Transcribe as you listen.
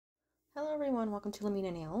Hello everyone, welcome to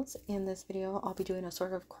Lamina Nails. In this video, I'll be doing a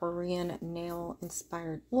sort of Korean nail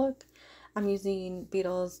inspired look. I'm using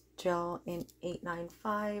Beetles gel in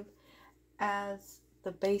 895 as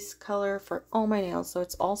the base color for all my nails. So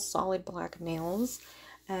it's all solid black nails.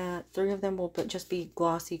 3 of them will just be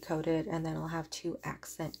glossy coated, and then I'll have 2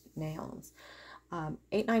 accent nails.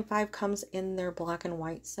 895 comes in their black and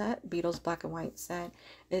white set, Beetles black and white set.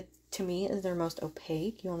 It, to me, is their most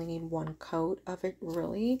opaque. You only need 1 coat of it,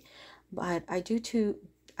 really. But I do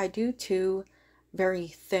two very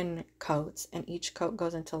thin coats, and each coat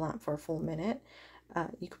goes into lamp for a full minute.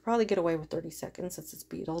 You could probably get away with 30 seconds since it's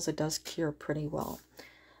Beetles. It does cure pretty well.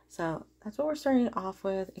 So that's what we're starting off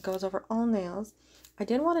with. It goes over all nails. I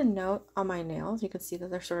did want to note on my nails, you can see that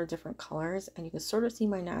they're sort of different colors, and you can sort of see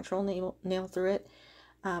my natural nail through it.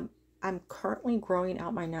 I'm currently growing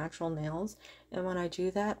out my natural nails, and when I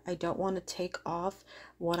do that, I don't want to take off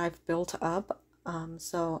what I've built up.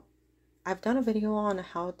 So I've done a video on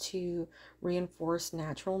how to reinforce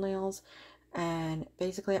natural nails, and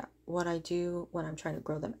basically what I do when I'm trying to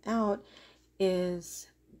grow them out is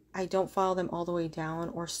I don't file them all the way down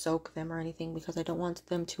or soak them or anything, because I don't want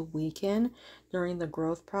them to weaken during the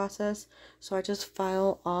growth process. So I just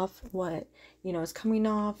file off what, is coming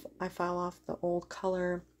off. I file off the old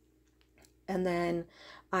color, and then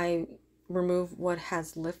I remove what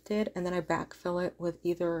has lifted, and then I backfill it with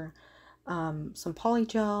either some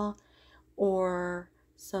polygel or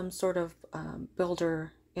some sort of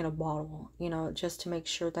builder in a bottle, just to make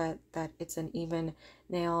sure that it's an even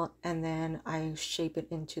nail, and then I shape it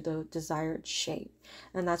into the desired shape.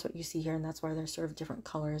 And that's what you see here, and that's why there's sort of different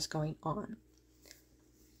colors going on.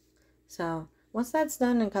 So once that's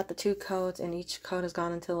done and got the 2 coats, and each coat has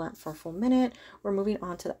gone into the lamp for a full minute, we're moving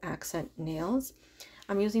on to the accent nails.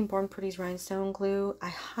 I'm using Born Pretty's Rhinestone glue. I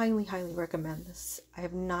highly recommend this. I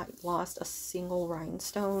have not lost a single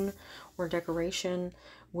rhinestone or decoration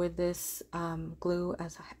with this glue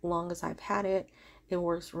as long as I've had it. It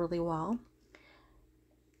works really well.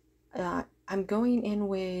 I'm going in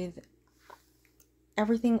with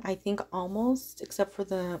everything, I think, almost, except for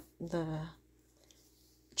the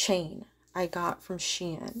chain I got from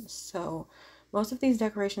SHEIN. So most of these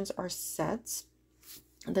decorations are sets.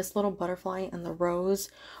 This little butterfly and the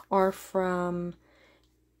rose are from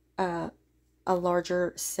a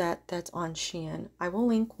larger set that's on SHEIN. I will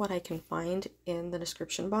link what I can find in the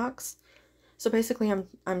description box. So basically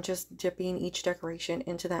I'm just dipping each decoration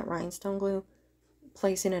into that rhinestone glue,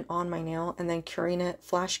 placing it on my nail, and then curing it,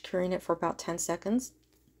 flash curing it for about 10 seconds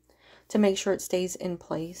to make sure it stays in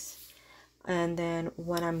place. And then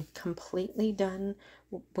when I'm completely done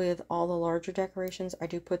with all the larger decorations, I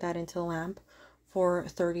do put that into the lamp for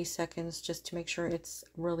 30 seconds just to make sure it's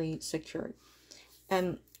really secured.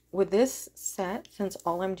 And with this set, since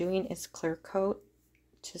all I'm doing is clear coat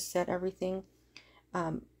to set everything,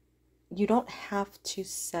 you don't have to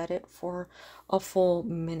set it for a full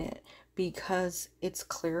minute, because it's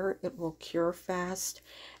clear, it will cure fast,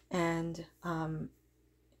 and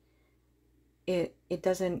it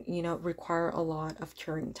doesn't require a lot of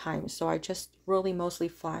curing time. So I just really mostly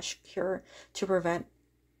flash cure to prevent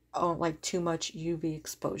like too much UV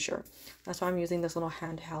exposure. That's why I'm using this little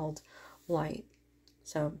handheld light.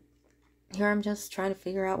 So here I'm just trying to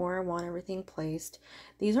figure out where I want everything placed.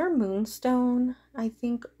 These are Moonstone, I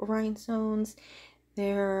think, rhinestones.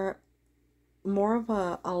 They're more of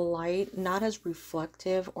a light, not as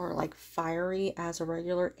reflective or like fiery as a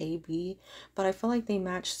regular AB, but I feel like they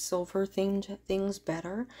match silver themed things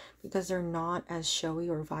better because they're not as showy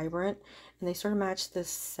or vibrant, and they sort of match this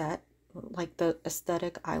set, like the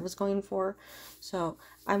aesthetic I was going for. So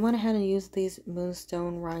I went ahead and used these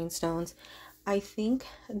Moonstone rhinestones. I think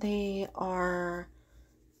they are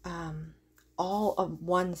all of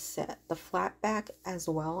one set, the flatback as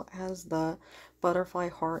well as the butterfly,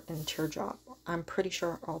 heart, and teardrop. I'm pretty sure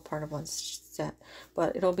are all part of one set,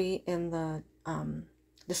 but it'll be in the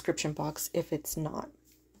description box if it's not.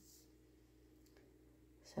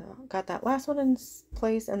 So got that last one in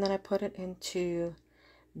place, and then I put it into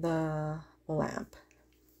the lamp.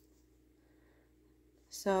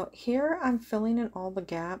 So here I'm filling in all the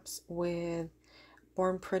gaps with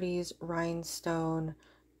Born Pretty's Rhinestone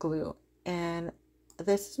glue, and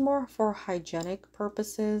this is more for hygienic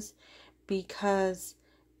purposes because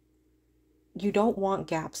you don't want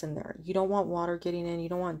gaps in there. You don't want water getting in, you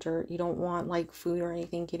don't want dirt, you don't want like food or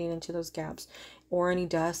anything getting into those gaps, or any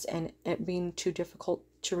dust, and it being too difficult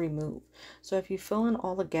to remove. So if you fill in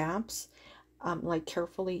all the gaps like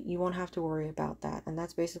carefully, you won't have to worry about that. And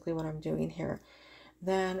that's basically what I'm doing here.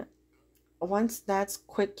 Then once that's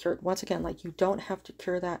quick cured, once again, like, you don't have to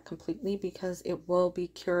cure that completely because it will be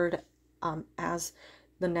cured as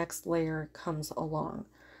the next layer comes along.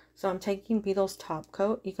 So I'm taking Beetles top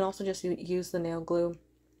coat. You can also just use the nail glue,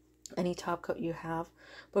 any top coat you have,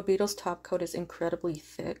 but Beetles top coat is incredibly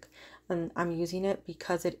thick, and I'm using it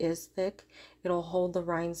because it is thick. It'll hold the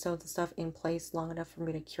rhinestones and stuff in place long enough for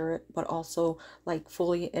me to cure it, but also like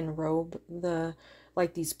fully enrobe the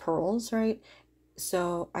like these pearls, right?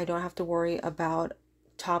 So I don't have to worry about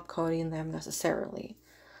top coating them necessarily.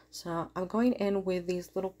 So I'm going in with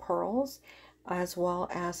these little pearls, as well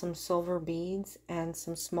as some silver beads and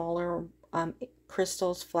some smaller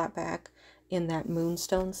crystals flatback in that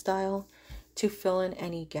Moonstone style to fill in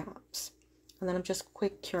any gaps. And then I'm just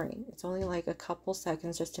quick curing. It's only like a couple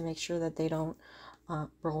seconds just to make sure that they don't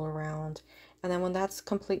roll around. And then when that's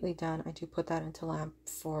completely done, I do put that into lamp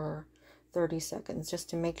for 30 seconds just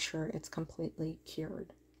to make sure it's completely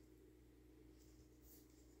cured.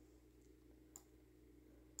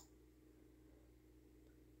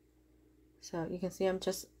 So you can see I'm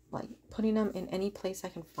just like putting them in any place I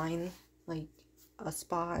can find, like a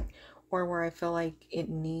spot or where I feel like it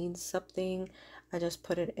needs something. I just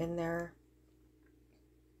put it in there.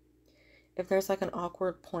 If there's like an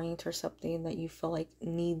awkward point or something that you feel like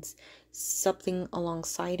needs something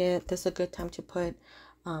alongside it, this is a good time to put,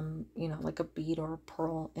 you know, like a bead or a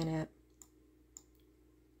pearl in it.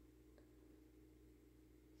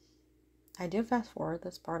 I did fast forward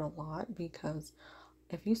this part a lot because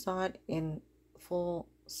if you saw it in full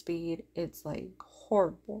speed, it's like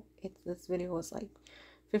horrible. This video was like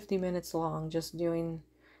 50 minutes long just doing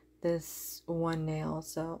this one nail,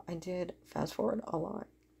 so I did fast forward a lot.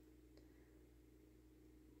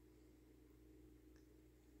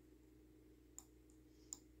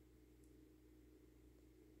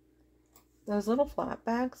 Those little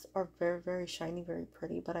flatbacks are very, very shiny, very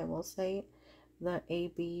pretty, but I will say the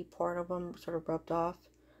AB part of them sort of rubbed off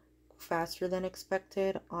faster than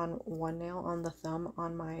expected on one nail, on the thumb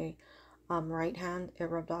on my right hand. It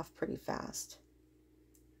rubbed off pretty fast.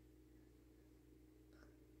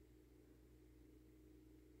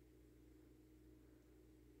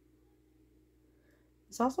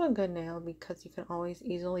 It's also a good nail because you can always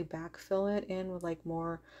easily backfill it in with like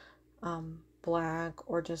more black,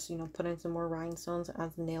 or just, you know, put in some more rhinestones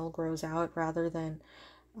as the nail grows out, rather than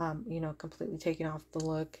you know, completely taking off the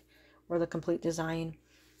look or the complete design.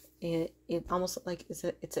 It almost like it's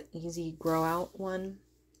an easy grow out one.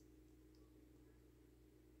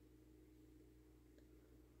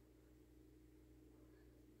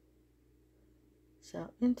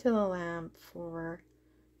 So into the lamp for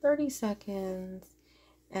 30 seconds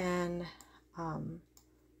and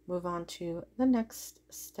move on to the next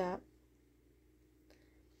step.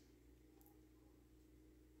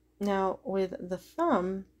 Now with the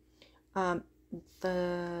thumb,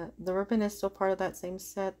 the ribbon is still part of that same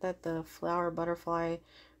set that the flower butterfly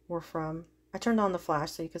were from. I turned on the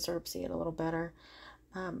flash so you could sort of see it a little better.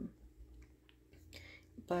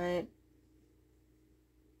 But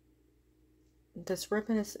this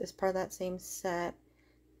ribbon is part of that same set.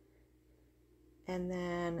 And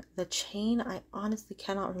then the chain, I honestly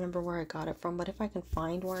cannot remember where I got it from, but if I can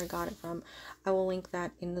find where I got it from, I will link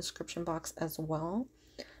that in the description box as well.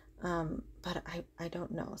 But I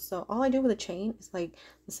don't know. So all I do with a chain is like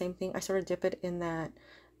the same thing. I sort of dip it in that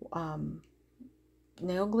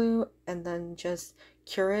nail glue and then just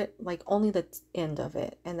cure it, like only the end of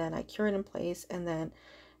it, and then I cure it in place, and then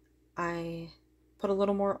I put a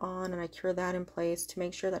little more on and I cure that in place to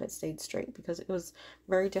make sure that it stayed straight, because it was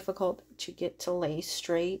very difficult to get to lay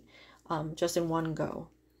straight just in one go.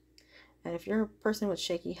 And if you're a person with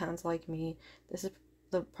shaky hands like me, this is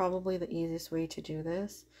probably the easiest way to do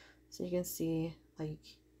this. So you can see like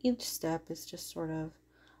each step is just sort of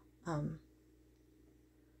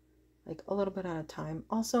like a little bit at a time.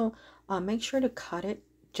 Also, make sure to cut it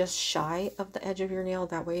just shy of the edge of your nail.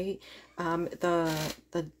 That way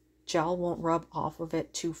the gel won't rub off of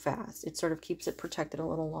it too fast. It sort of keeps it protected a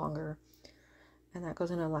little longer. And that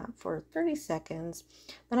goes in a lamp for 30 seconds.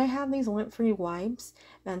 Then I have these lint-free wipes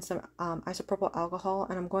and some isopropyl alcohol,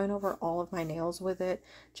 and I'm going over all of my nails with it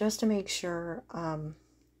just to make sure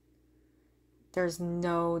there's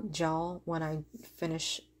no gel when I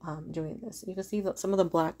finish doing this. You can see that some of the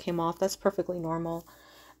black came off. That's perfectly normal.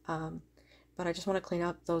 But I just want to clean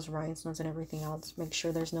up those rhinestones and everything else. Make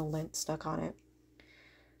sure there's no lint stuck on it.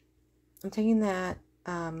 I'm taking that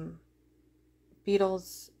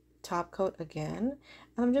Beetles top coat again,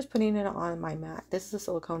 and I'm just putting it on my mat. This is a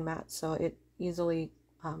silicone mat, so it easily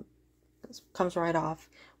comes right off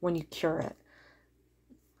when you cure it.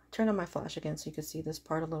 Turn on my flash again so you can see this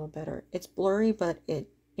part a little better. It's blurry, but it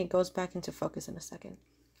goes back into focus in a second.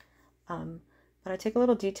 But I take a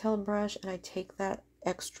little detailed brush and I take that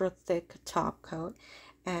extra thick top coat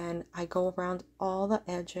and I go around all the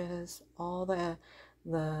edges, all the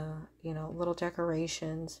you know, little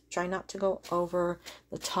decorations. Try not to go over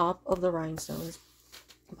the top of the rhinestones,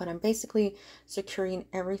 but I'm basically securing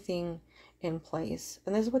everything in place.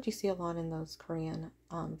 And this is what you see a lot in those Korean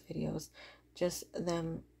videos, just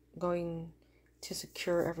them going to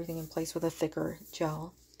secure everything in place with a thicker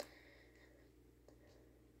gel.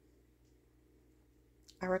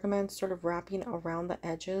 I recommend sort of wrapping around the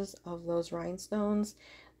edges of those rhinestones,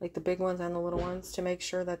 like the big ones and the little ones, to make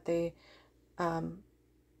sure that they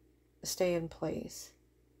stay in place.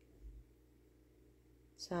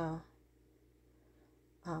 So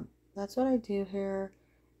that's what I do here.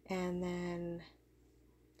 And then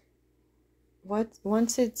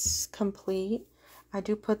once it's complete, I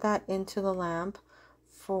do put that into the lamp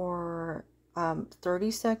for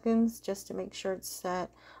 30 seconds just to make sure it's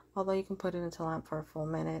set. Although you can put it into the lamp for a full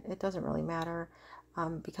minute. It doesn't really matter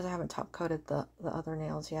because I haven't top coated the other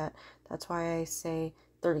nails yet. That's why I say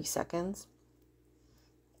 30 seconds.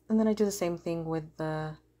 And then I do the same thing with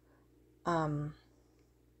the thumb.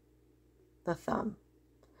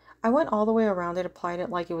 I went all the way around it, applied it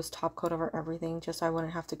like it was top coat over everything, just so I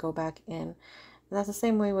wouldn't have to go back in. And that's the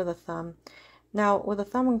same way with the thumb. Now, with the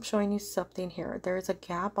thumb, I'm showing you something here. There is a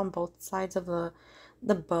gap on both sides of the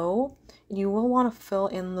bow. You will want to fill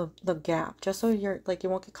in the gap, just so you're like, you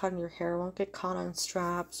won't get caught in your hair, won't get caught on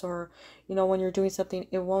straps, or, you know, when you're doing something,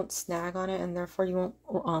 it won't snag on it, and therefore you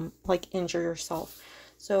won't like injure yourself.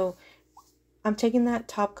 So I'm taking that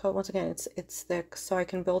top coat, once again, it's thick, so I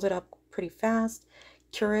can build it up pretty fast,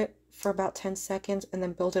 cure it for about 10 seconds, and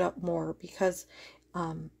then build it up more, because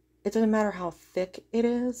it doesn't matter how thick it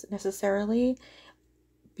is necessarily,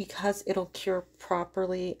 because it'll cure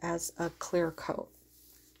properly as a clear coat.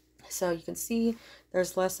 So you can see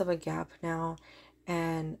there's less of a gap now,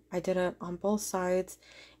 and I did it on both sides,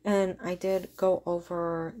 and I did go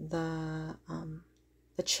over the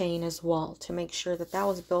chain as well to make sure that that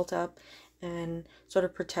was built up and sort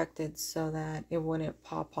of protected so that it wouldn't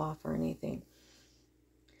pop off or anything.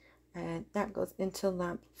 And that goes into the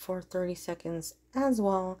lamp for 30 seconds as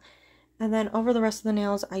well. And then over the rest of the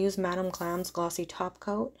nails, I use Madame Glam's glossy top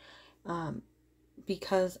coat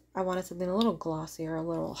because I wanted something a little glossier, a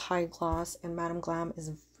little high gloss, and Madame Glam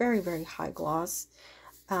is very, very high gloss.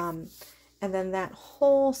 And then that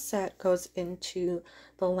whole set goes into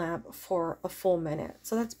the lamp for a full minute.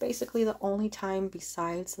 So that's basically the only time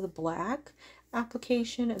besides the black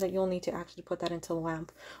application that you'll need to actually put that into the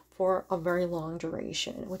lamp for a very long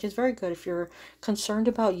duration, which is very good if you're concerned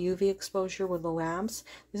about UV exposure with the lamps.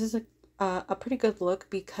 This is a pretty good look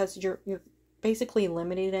because you're basically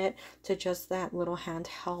limiting it to just that little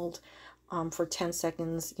handheld for 10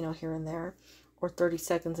 seconds, you know, here and there, or 30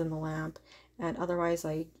 seconds in the lamp, and otherwise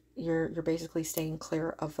like you're basically staying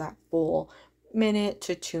clear of that full minute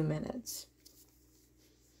to 2 minutes.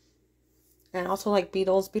 And also, like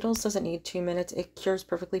Beetles doesn't need 2 minutes. It cures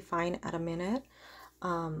perfectly fine at a minute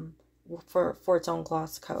for its own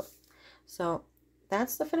gloss coat. So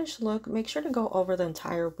that's the finished look. Make sure to go over the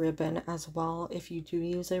entire ribbon as well if you do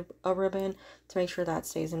use a ribbon, to make sure that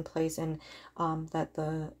stays in place and that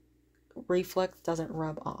the reflex doesn't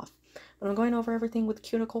rub off. But I'm going over everything with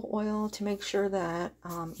cuticle oil to make sure that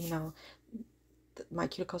you know, my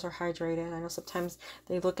cuticles are hydrated. I know sometimes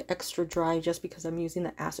they look extra dry just because I'm using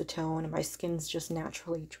the acetone and my skin's just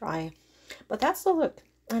naturally dry. But that's the look,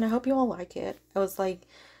 and I hope you all like it. It was like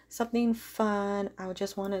something fun. I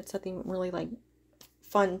just wanted something really like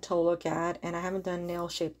fun to look at, and I haven't done nail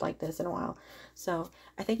shaped like this in a while. So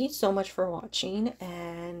I thank you so much for watching,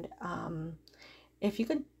 and if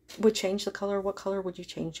you would change the color, what color would you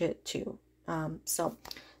change it to? So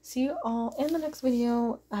see you all in the next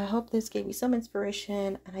video. I hope this gave you some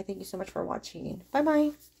inspiration, and I thank you so much for watching. Bye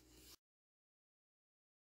bye.